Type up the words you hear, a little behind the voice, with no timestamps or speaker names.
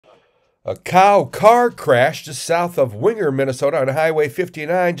A cow car crashed just south of Winger, Minnesota on Highway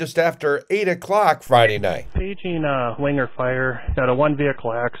 59 just after 8 o'clock Friday night. Paging Winger Fire. Got a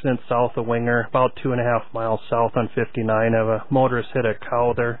one-vehicle accident south of Winger, about 2.5 miles south on 59. A motorist hit a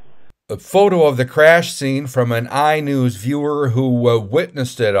cow there. A photo of the crash scene from an iNewZ viewer who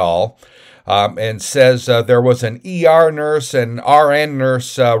witnessed it all and says there was an ER nurse and RN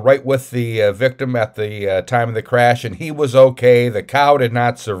nurse right with the victim at the time of the crash, and he was okay. The cow did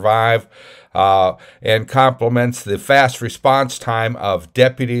not survive, and compliments the fast response time of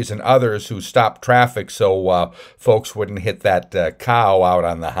deputies and others who stopped traffic so folks wouldn't hit that cow out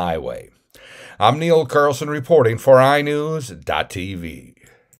on the highway. I'm Neil Carlson reporting for iNewZ.TV.